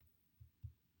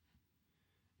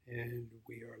And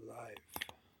we are live.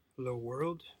 Hello,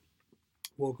 world.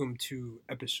 Welcome to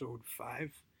episode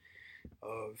 5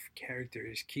 of Character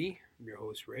is Key. I'm your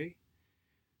host, Ray.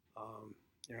 Um,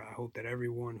 I hope that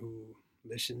everyone who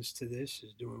listens to this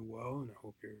is doing well, and I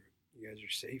hope you guys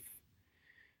are safe.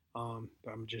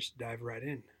 But I'm just dive right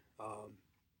in. Um,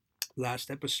 Last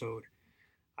episode,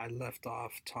 I left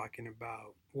off talking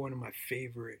about one of my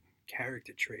favorite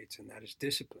character traits, and that is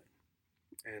discipline.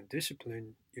 And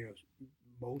discipline,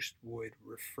 most would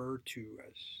refer to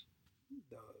as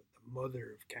the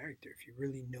mother of character. If you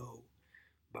really know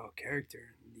about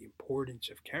character and the importance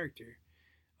of character,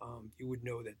 you would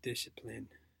know that discipline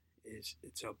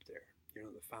it's up there.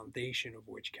 The foundation of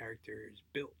which character is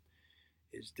built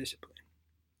is discipline.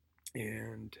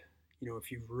 And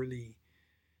if you've really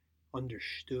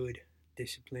understood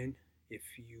discipline, if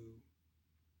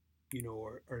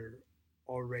are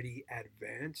already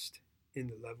advanced in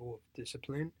the level of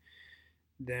discipline,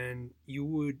 then you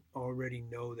would already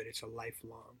know that it's a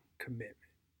lifelong commitment.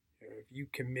 If you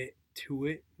commit to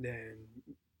it, then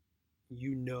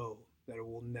you know that it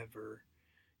will never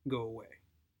go away.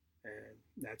 And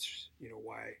that's,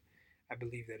 why I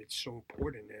believe that it's so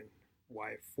important and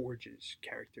why it forges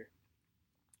character.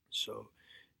 So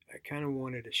I kind of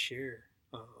wanted to share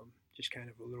just kind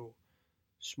of a little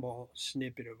small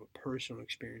snippet of a personal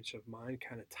experience of mine,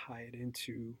 kind of tie it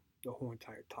into the whole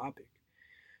entire topic.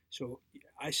 So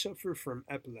I suffer from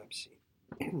epilepsy.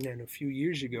 And a few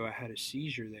years ago, I had a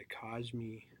seizure that caused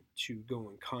me to go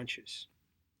unconscious.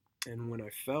 And when I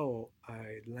fell,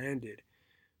 I landed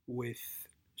with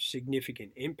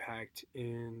significant impact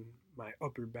in my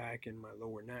upper back and my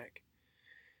lower neck.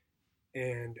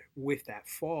 And with that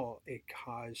fall, it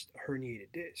caused a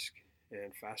herniated disc.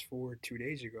 And fast forward 2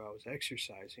 days ago, I was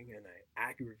exercising and I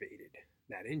aggravated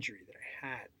that injury that I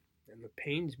had. And the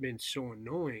pain's been so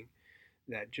annoying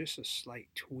that just a slight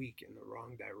tweak in the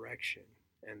wrong direction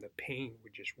and the pain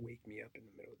would just wake me up in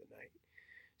the middle of the night.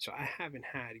 So I haven't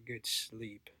had good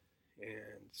sleep,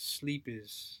 and sleep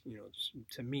is,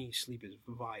 to me, sleep is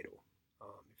vital.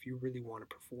 If you really want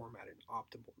to perform at an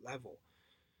optimal level,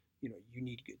 you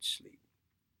need good sleep.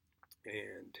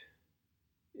 And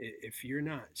if you're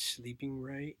not sleeping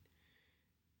right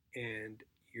and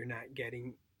you're not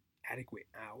getting adequate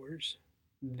hours,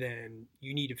 then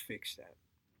you need to fix that.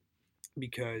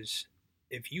 Because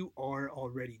if you are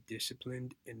already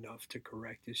disciplined enough to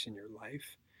correct this in your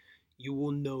life, you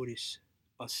will notice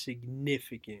a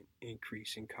significant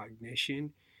increase in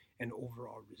cognition and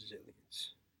overall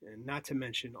resilience. And not to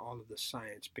mention all of the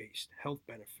science based health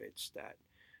benefits that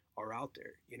are out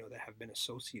there, that have been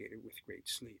associated with great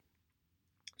sleep.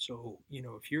 So,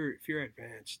 if you're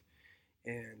advanced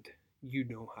and you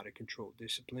know how to control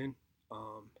discipline,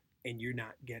 and you're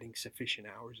not getting sufficient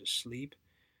hours of sleep,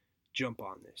 jump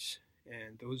on this.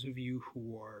 And those of you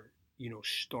who are,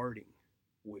 starting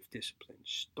with discipline,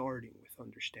 starting with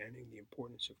understanding the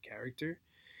importance of character,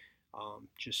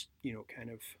 just, kind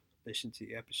of listen to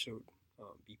the episode,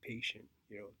 be patient.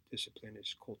 Discipline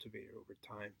is cultivated over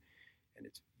time and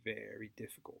it's very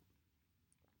difficult.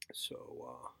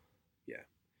 So, yeah.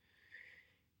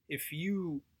 If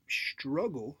you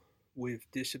struggle with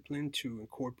discipline to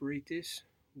incorporate this,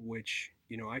 which,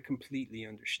 I completely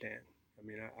understand. I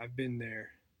mean, I've been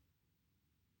there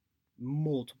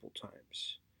multiple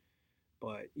times.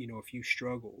 But, if you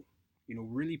struggle,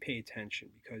 really pay attention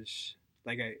because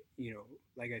like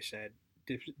I said,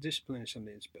 discipline is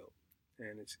something that's built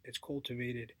and it's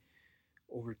cultivated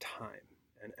over time,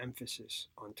 and emphasis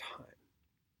on time.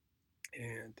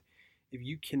 And if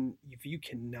you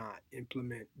cannot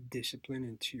implement discipline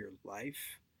into your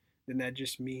life, then that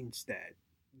just means that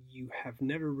you have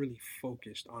never really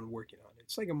focused on working on it.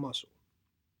 It's like a muscle.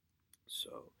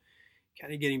 So,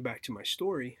 kind of getting back to my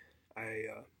story, I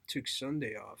took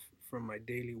Sunday off from my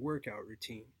daily workout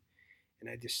routine and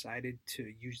I decided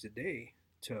to use the day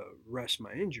to rest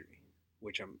my injury,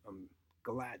 which I'm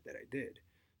glad that I did.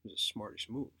 It was the smartest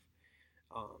move.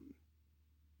 Um,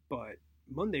 but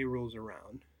Monday rolls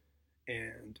around,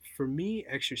 and for me,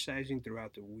 exercising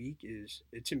throughout the week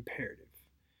it's imperative.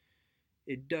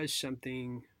 It does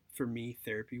something for me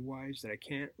therapy wise that I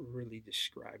can't really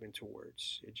describe into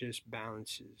words. It just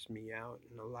balances me out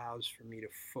and allows for me to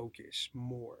focus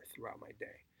more throughout my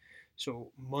day.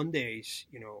 So Mondays,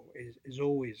 is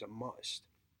always a must.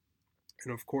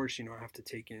 And of course, I have to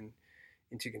take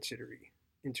into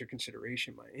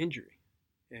consideration my injury.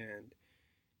 And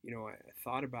I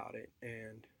thought about it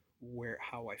and where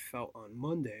how I felt on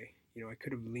Monday. I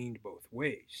could have leaned both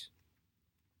ways,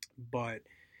 but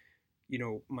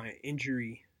my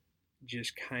injury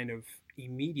just kind of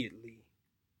immediately,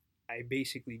 I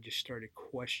basically just started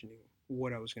questioning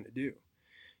what I was going to do.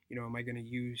 Am I going to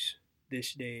use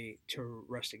this day to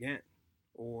rest again?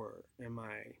 Or am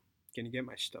I going to get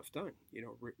my stuff done?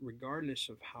 Regardless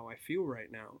of how I feel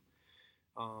right now,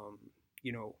 um,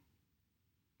 you know,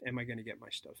 am I going to get my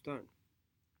stuff done?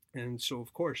 And so,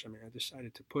 of course, I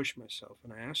decided to push myself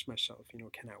and I asked myself,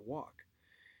 can I walk?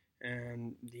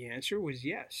 And the answer was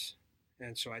yes.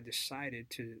 And so I decided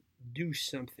to do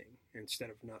something instead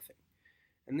of nothing.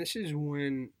 And this is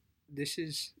when, this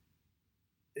is,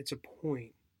 it's a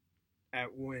point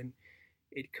at when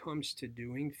it comes to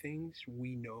doing things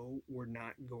we know we're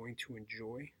not going to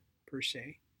enjoy per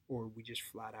se, or we just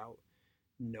flat out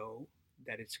know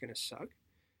that it's going to suck.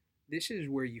 This is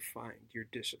where you find your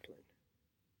discipline.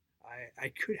 I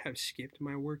could have skipped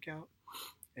my workout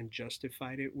and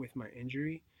justified it with my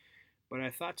injury, but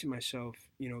I thought to myself,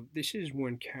 this is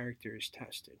when character is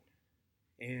tested.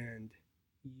 And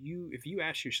if you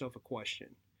ask yourself a question,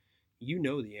 you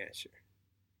know the answer.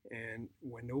 And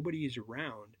when nobody is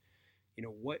around,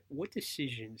 what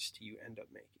decisions do you end up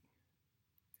making?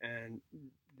 And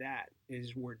that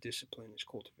is where discipline is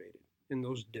cultivated in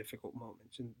those difficult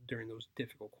moments and during those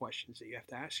difficult questions that you have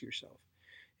to ask yourself.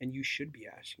 And you should be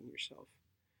asking yourself,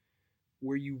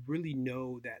 where you really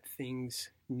know that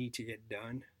things need to get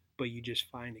done, but you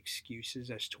just find excuses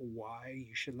as to why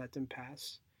you should let them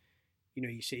pass.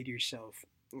 You say to yourself,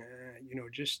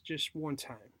 just one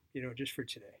time, just for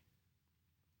today,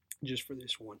 just for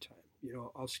this one time,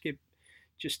 I'll skip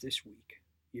just this week.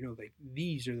 Like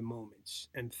these are the moments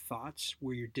and thoughts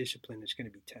where your discipline is going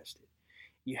to be tested.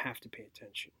 You have to pay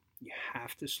attention. You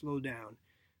have to slow down,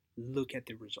 look at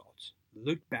the results,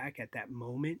 look back at that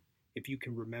moment. If you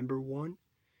can remember one,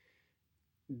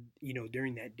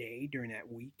 during that day, during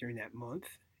that week, during that month,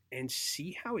 and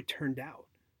see how it turned out.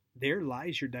 There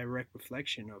lies your direct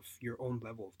reflection of your own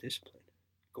level of discipline.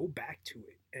 Go back to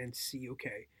it and see,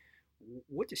 okay,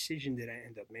 what decision did I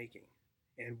end up making?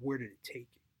 And where did it take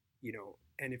you?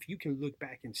 And if you can look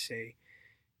back and say,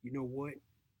 you know what,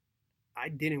 I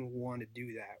didn't want to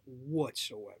do that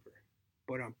whatsoever,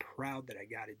 but I'm proud that I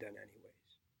got it done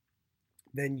anyways,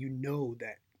 then you know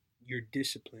that your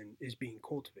discipline is being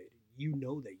cultivated. You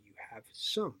know that you have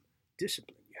some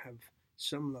discipline, you have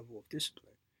some level of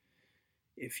discipline.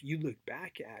 If you look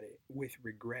back at it with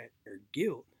regret or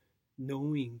guilt,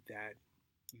 knowing that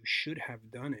you should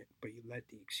have done it, but you let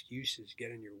the excuses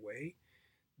get in your way,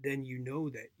 then you know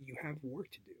that you have work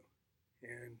to do.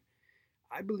 And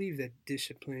I believe that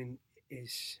discipline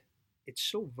it's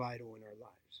so vital in our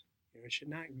lives. It should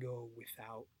not go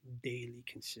without daily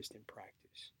consistent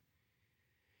practice.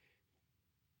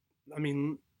 I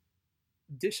mean,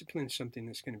 discipline is something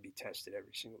that's going to be tested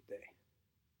every single day.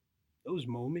 Those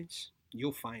moments,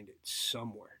 you'll find it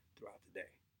somewhere throughout the day.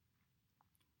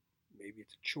 Maybe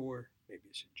it's a chore, maybe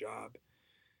it's a job.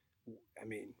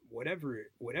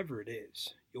 Whatever it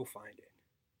is, you'll find it.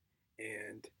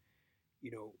 And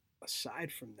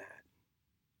aside from that,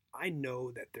 I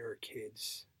know that there are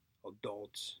kids,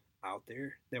 adults out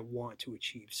there that want to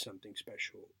achieve something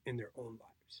special in their own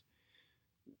lives.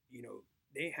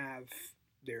 They have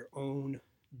their own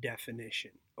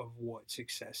definition of what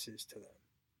success is to them.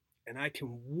 And I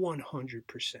can 100%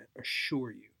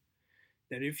 assure you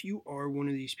that if you are one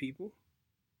of these people,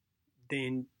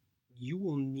 then you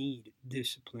will need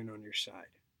discipline on your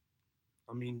side.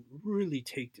 Really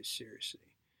take this seriously.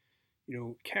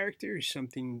 Character is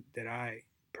something that I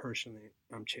personally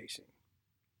am chasing.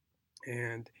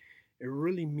 And it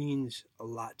really means a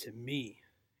lot to me.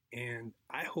 And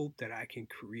I hope that I can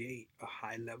create a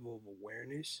high level of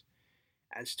awareness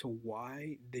as to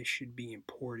why this should be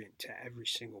important to every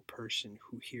single person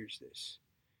who hears this.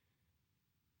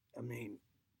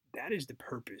 That is the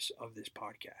purpose of this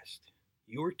podcast.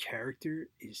 Your character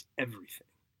is everything.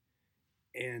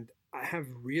 And I have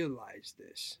realized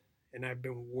this, and I've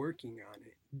been working on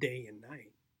it day and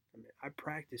night. I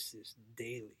practice this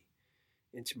daily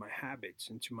into my habits,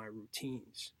 into my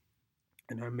routines,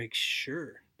 and I make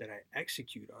sure that I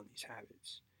execute on these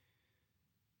habits.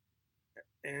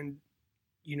 And,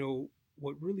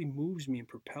 what really moves me and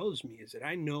propels me is that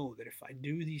I know that if I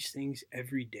do these things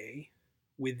every day,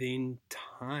 within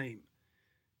time,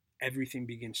 everything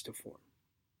begins to form.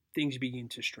 Things begin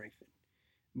to strengthen.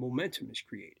 Momentum is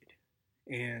created.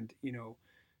 And,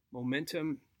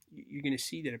 momentum, you're going to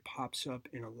see that it pops up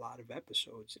in a lot of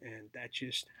episodes, and that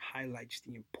just highlights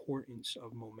the importance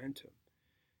of momentum.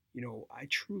 I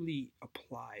truly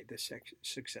apply the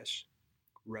success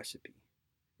recipe.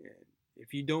 And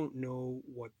if you don't know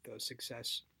what the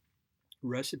success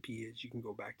recipe is, you can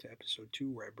go back to episode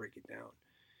 2 where I break it down.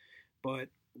 But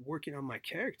working on my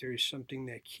character is something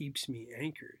that keeps me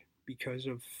anchored because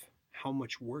of how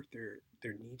much work there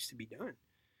needs to be done.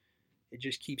 It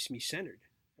just keeps me centered.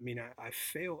 I mean, I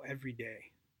fail every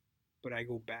day, but I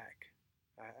go back.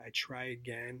 I try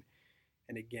again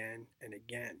and again and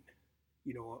again,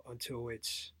 until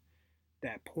it's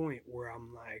that point where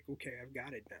I'm like, okay, I've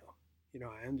got it now.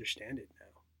 I understand it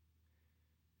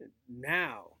now.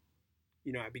 Now,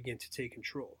 I begin to take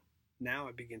control. Now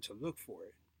I begin to look for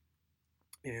it.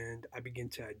 And I begin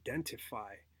to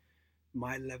identify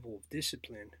my level of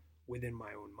discipline within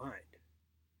my own mind.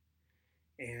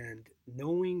 And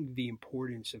knowing the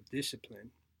importance of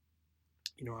discipline,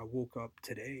 I woke up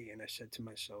today and I said to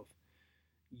myself,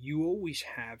 you always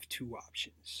have two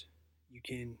options. You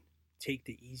can take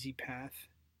the easy path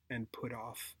and put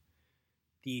off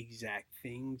the exact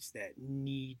things that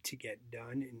need to get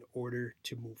done in order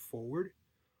to move forward,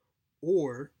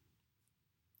 or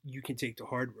you can take the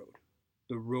hard road,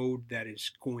 the road that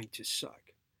is going to suck.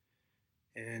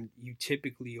 And you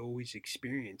typically always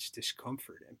experience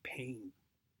discomfort and pain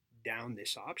down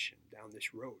this option, down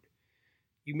this road.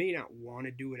 You may not want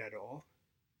to do it at all,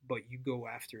 but you go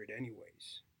after it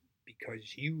anyways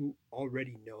because you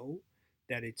already know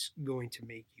that it's going to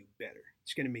make you better.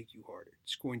 It's going to make you harder.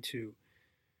 It's going to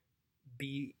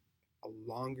be a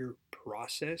longer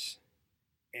process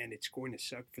and it's going to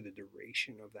suck for the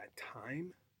duration of that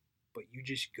time, but you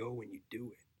just go and you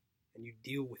do it and you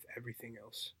deal with everything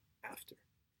else after.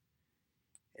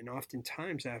 And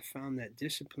oftentimes I've found that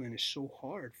discipline is so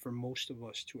hard for most of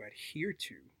us to adhere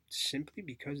to simply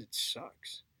because it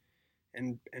sucks.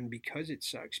 And because it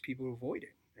sucks, people avoid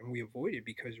it. And we avoid it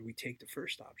because we take the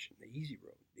first option, the easy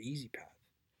road, the easy path.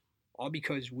 All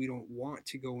because we don't want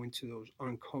to go into those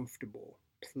uncomfortable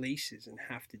places and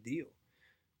have to deal.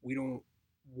 We don't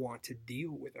want to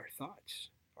deal with our thoughts,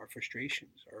 our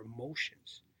frustrations, our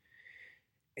emotions,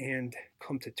 and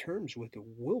come to terms with the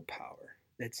willpower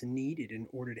that's needed in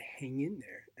order to hang in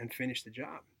there and finish the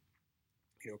job,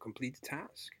 complete the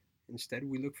task. Instead,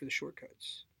 we look for the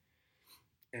shortcuts.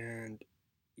 And,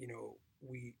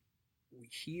 we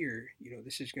hear,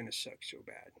 this is going to suck so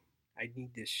bad. I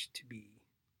need this to be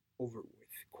over with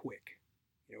quick.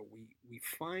 We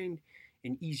find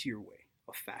an easier way,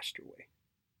 a faster way.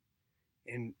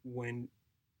 And when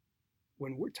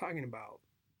we're talking about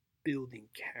building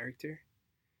character,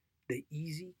 the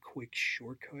easy, quick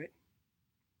shortcut,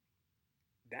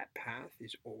 that path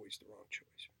is always the wrong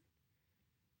choice.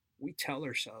 We tell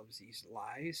ourselves these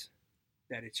lies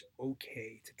that it's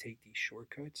okay to take these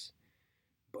shortcuts,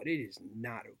 but it is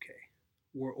not okay.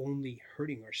 We're only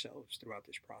hurting ourselves throughout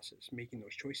this process, making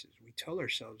those choices. We tell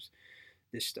ourselves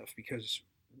this stuff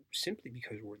simply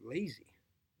because we're lazy.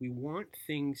 We want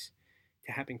things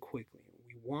to happen quickly.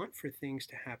 We want for things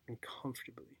to happen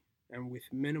comfortably and with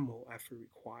minimal effort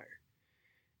required.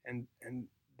 And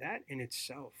that in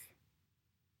itself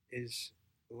is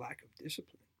lack of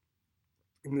discipline.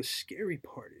 And the scary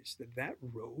part is that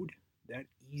road, that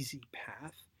easy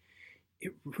path,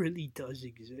 it really does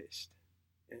exist.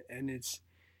 And it's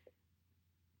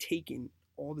taken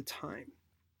all the time.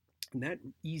 And that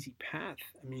easy path,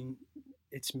 I mean,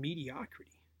 it's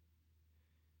mediocrity.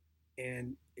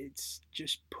 And it's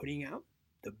just putting out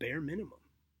the bare minimum.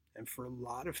 And for a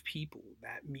lot of people,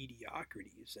 that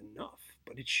mediocrity is enough,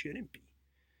 but it shouldn't be.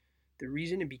 The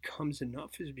reason it becomes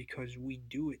enough is because we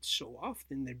do it so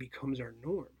often that it becomes our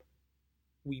norm.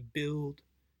 We build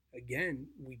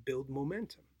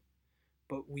momentum,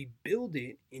 but we build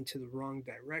it into the wrong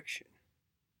direction.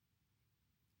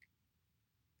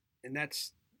 And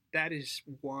that is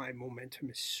why momentum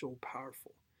is so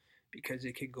powerful, because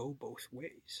it could go both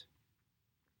ways.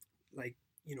 Like,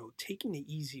 taking the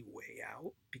easy way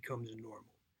out becomes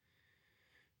normal.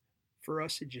 For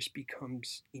us, it just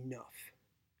becomes enough.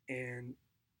 And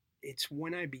it's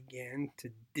when I began to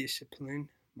discipline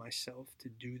myself to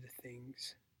do the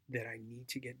things that I need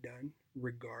to get done,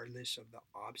 regardless of the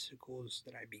obstacles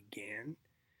that I began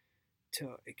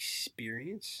to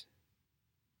experience,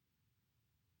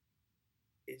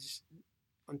 is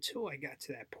until I got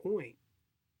to that point,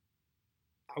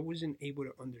 I wasn't able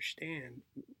to understand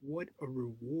what a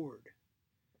reward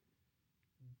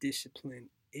discipline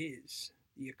is,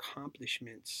 the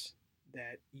accomplishments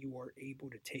that you are able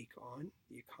to take on,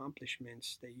 the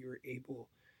accomplishments that you're able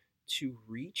to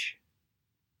reach.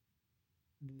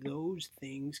 Those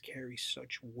things carry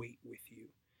such weight with you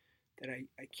that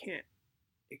I can't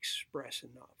express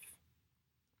enough.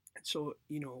 And so,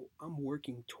 I'm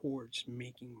working towards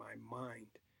making my mind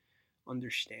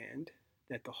understand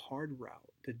that the hard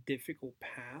route, the difficult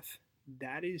path,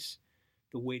 that is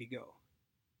the way to go.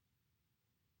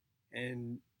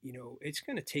 And, it's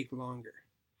going to take longer,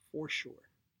 for sure.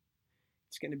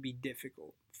 It's going to be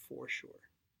difficult, for sure.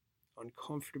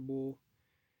 uncomfortable,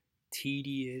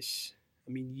 tedious,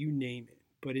 I mean, you name it.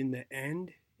 But in the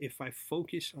end, if I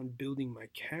focus on building my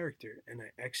character and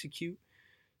I execute,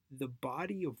 the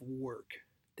body of work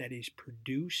that is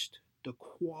produced, the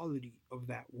quality of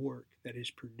that work that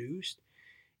is produced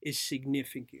is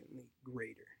significantly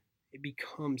greater. It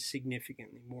becomes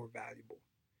significantly more valuable.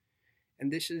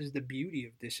 And this is the beauty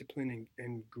of discipline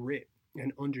and grit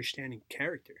and understanding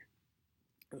character.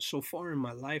 So far in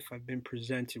my life, I've been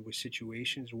presented with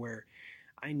situations where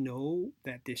I know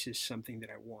that this is something that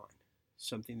I want,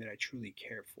 something that I truly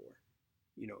care for,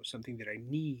 something that I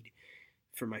need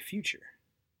for my future.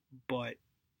 But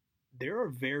there are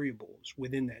variables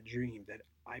within that dream that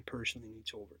I personally need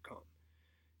to overcome.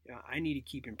 I need to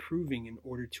keep improving in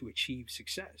order to achieve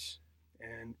success.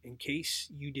 And in case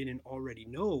you didn't already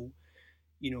know,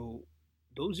 you know,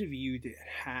 those of you that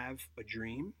have a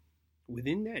dream,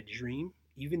 within that dream,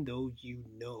 even though you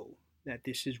know that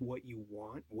this is what you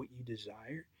want, what you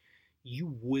desire,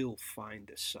 you will find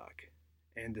the suck.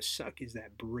 And the suck is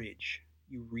that bridge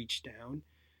you reach down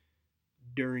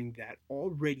during that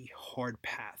already hard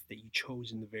path that you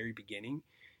chose in the very beginning.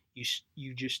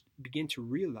 You just begin to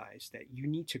realize that you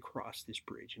need to cross this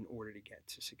bridge in order to get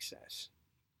to success.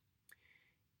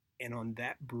 And on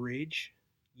that bridge,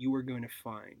 you are going to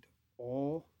find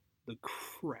all the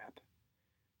crap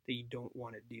that you don't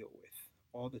want to deal with,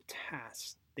 all the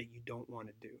tasks that you don't want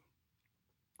to do.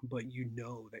 But you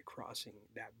know that crossing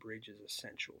that bridge is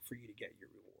essential for you to get your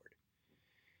reward.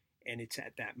 And it's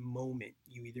at that moment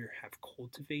you either have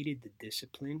cultivated the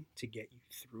discipline to get you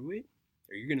through it,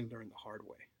 or you're going to learn the hard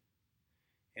way.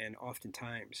 And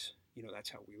oftentimes, that's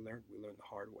how we learn. We learn the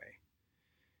hard way.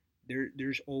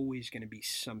 There's always going to be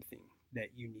something that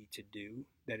you need to do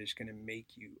that is going to make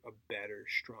you a better,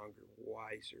 stronger,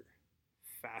 wiser,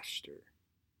 faster,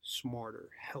 smarter,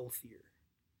 healthier,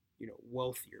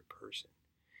 wealthier person.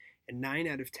 And 9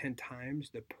 out of 10 times,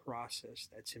 the process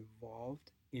that's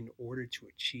involved in order to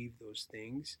achieve those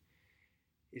things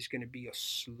is going to be a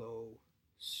slow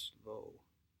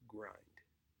grind.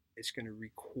 It's going to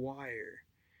require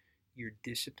your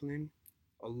discipline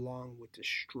along with the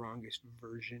strongest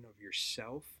version of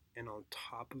yourself. And on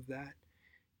top of that,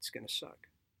 it's going to suck.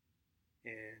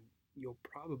 And you'll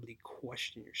probably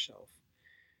question yourself,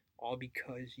 all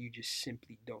because you just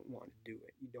simply don't want to do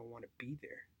it. You don't want to be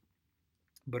there.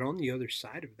 But on the other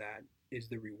side of that is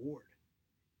the reward.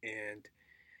 And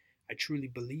I truly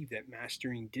believe that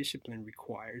mastering discipline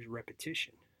requires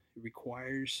repetition. It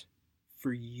requires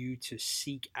for you to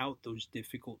seek out those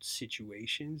difficult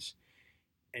situations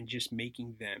and just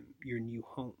making them your new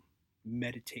home.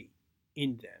 Meditate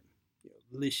in them.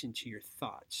 Listen to your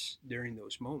thoughts during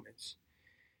those moments.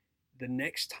 The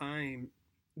next time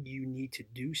you need to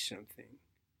do something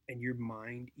and your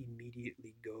mind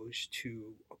immediately goes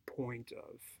to a point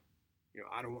of,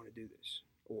 I don't want to do this,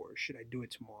 or should I do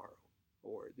it tomorrow,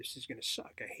 or this is going to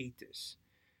suck, I hate this.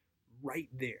 Right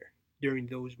there, during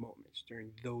those moments,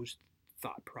 during those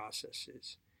thought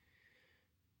processes,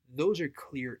 those are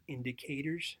clear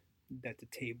indicators that the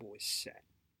table is set.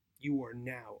 You are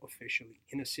now officially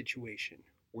in a situation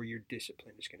where your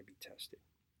discipline is going to be tested.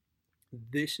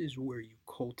 This is where you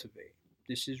cultivate.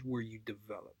 This is where you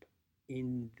develop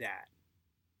in that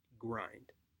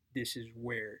grind. This is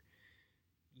where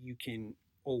you can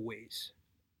always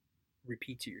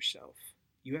repeat to yourself,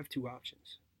 you have two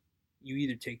options. You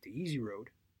either take the easy road,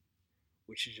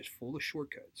 which is just full of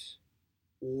shortcuts,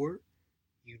 or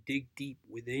you dig deep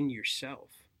within yourself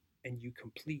and you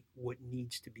complete what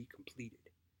needs to be completed.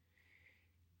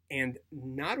 And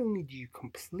not only do you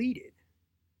complete it,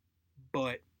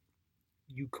 but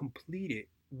you complete it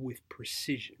with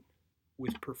precision,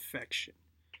 with perfection,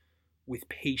 with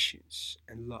patience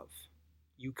and love.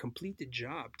 You complete the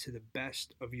job to the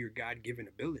best of your God-given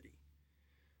ability.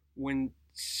 When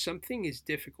something is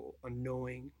difficult,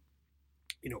 annoying,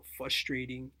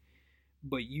 frustrating,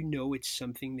 but it's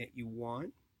something that you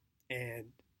want and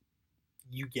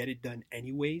you get it done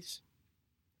anyways,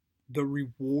 the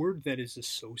reward that is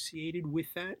associated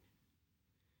with that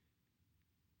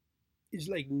is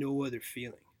like no other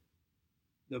feeling.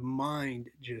 The mind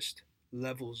just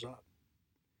levels up.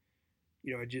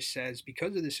 It just says,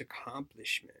 because of this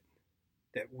accomplishment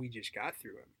that we just got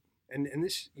through, and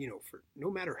this, for no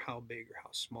matter how big or how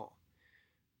small,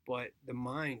 but the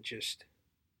mind just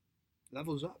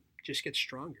levels up, just gets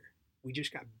stronger. We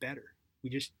just got better. We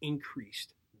just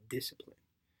increased discipline.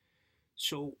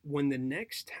 So when the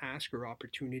next task or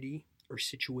opportunity or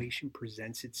situation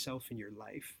presents itself in your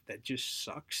life that just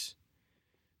sucks,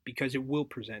 because it will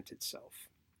present itself,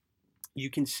 you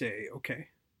can say, okay,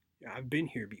 I've been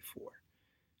here before.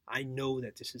 I know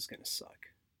that this is going to suck.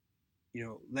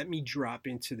 let me drop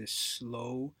into this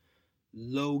slow,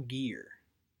 low gear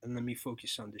and let me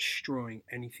focus on destroying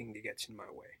anything that gets in my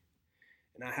way.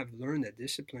 And I have learned that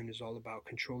discipline is all about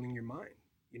controlling your mind.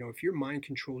 If your mind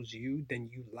controls you, then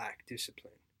you lack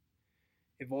discipline.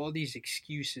 If all these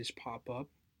excuses pop up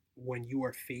when you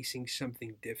are facing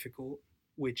something difficult,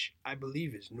 which I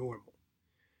believe is normal,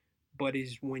 but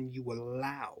is when you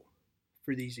allow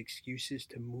for these excuses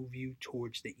to move you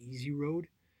towards the easy road,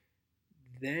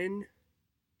 then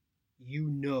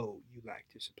you lack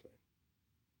discipline.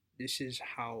 This is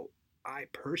how I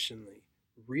personally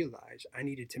realized I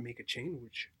needed to make a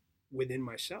change within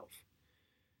myself.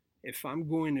 If I'm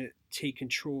going to take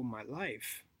control of my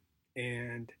life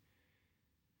and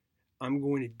I'm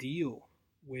going to deal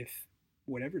with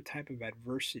whatever type of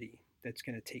adversity that's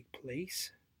going to take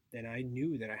place, then I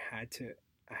knew that I had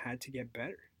to get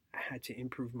better. I had to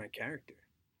improve my character.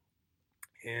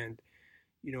 And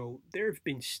there have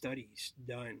been studies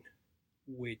done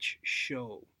which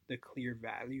show the clear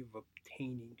value of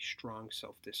obtaining strong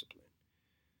self-discipline.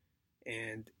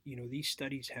 And these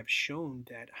studies have shown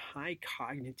that high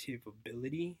cognitive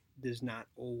ability does not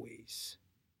always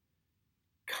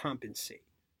compensate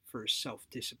for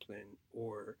self-discipline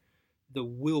or the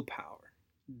willpower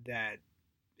that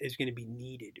is going to be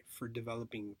needed for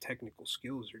developing technical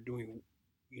skills or doing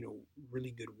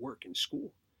really good work in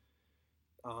school.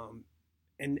 um,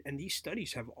 and these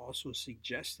studies have also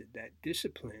suggested that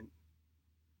discipline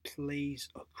plays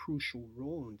a crucial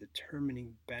role in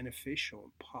determining beneficial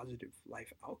and positive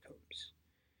life outcomes.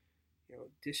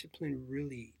 Discipline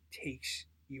really takes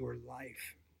your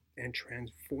life and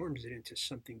transforms it into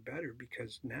something better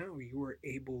because now you are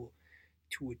able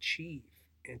to achieve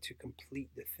and to complete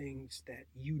the things that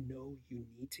you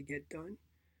need to get done,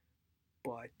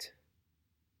 but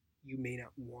you may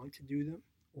not want to do them,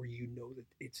 or that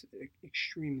it's an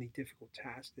extremely difficult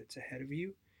task that's ahead of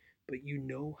you, but you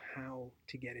know how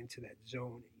to get into that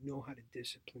zone. You know how to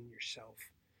discipline yourself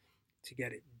to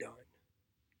get it done.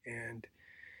 And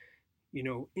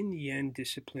in the end,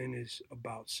 discipline is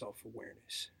about self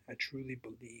awareness. I truly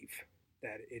believe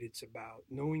that it's about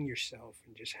knowing yourself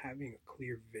and just having a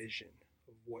clear vision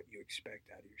of what you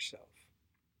expect out of yourself,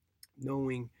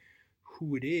 knowing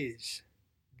who it is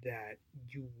that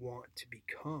you want to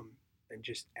become, and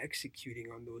just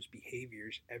executing on those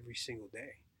behaviors every single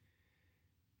day.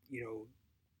 You know,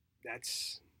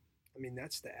 that's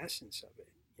the essence of it.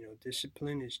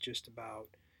 Discipline is just about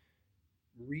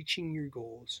reaching your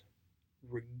goals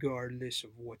regardless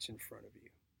of what's in front of you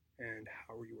and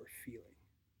how you are feeling.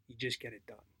 You just get it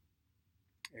done.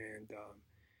 And,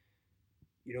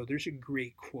 there's a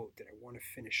great quote that I want to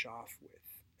finish off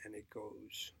with, and it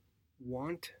goes: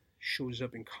 Want shows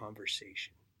up in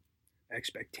conversation,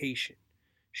 expectation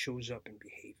shows up in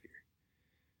behavior.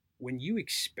 When you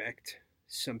expect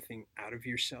something out of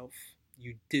yourself,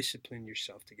 you discipline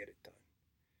yourself to get it done.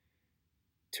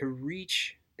 To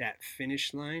reach that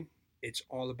finish line, it's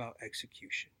all about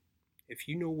execution. If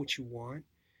you know what you want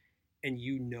and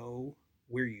you know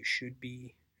where you should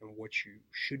be and what you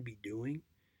should be doing,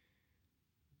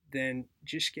 then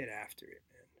just get after it,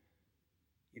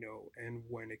 man. And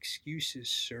when excuses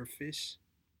surface,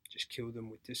 just kill them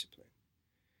with discipline.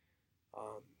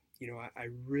 I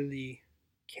really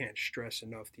can't stress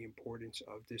enough the importance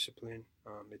of discipline.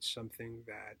 It's something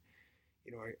that,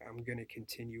 I'm going to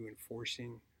continue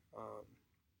enforcing um,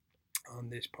 on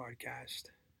this podcast.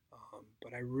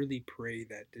 But I really pray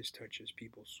that this touches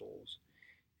people's souls,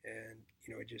 and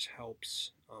it just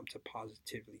helps to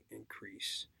positively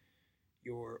increase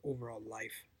your overall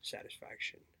life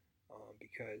satisfaction,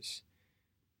 because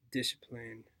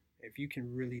discipline, if you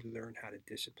can really learn how to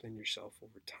discipline yourself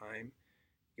over time,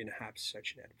 you're going to have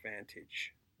such an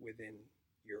advantage within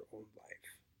your own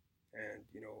life. And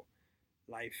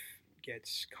life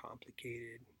gets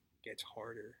complicated, gets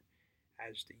harder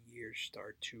as the years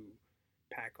start to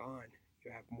pack on.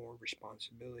 You have more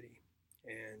responsibility,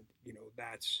 and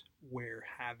that's where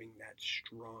having that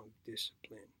strong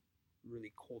discipline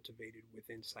really cultivated with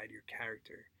inside your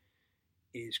character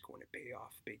is going to pay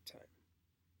off big time.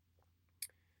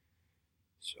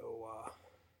 So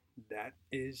that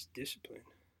is discipline.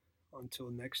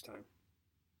 Until next time.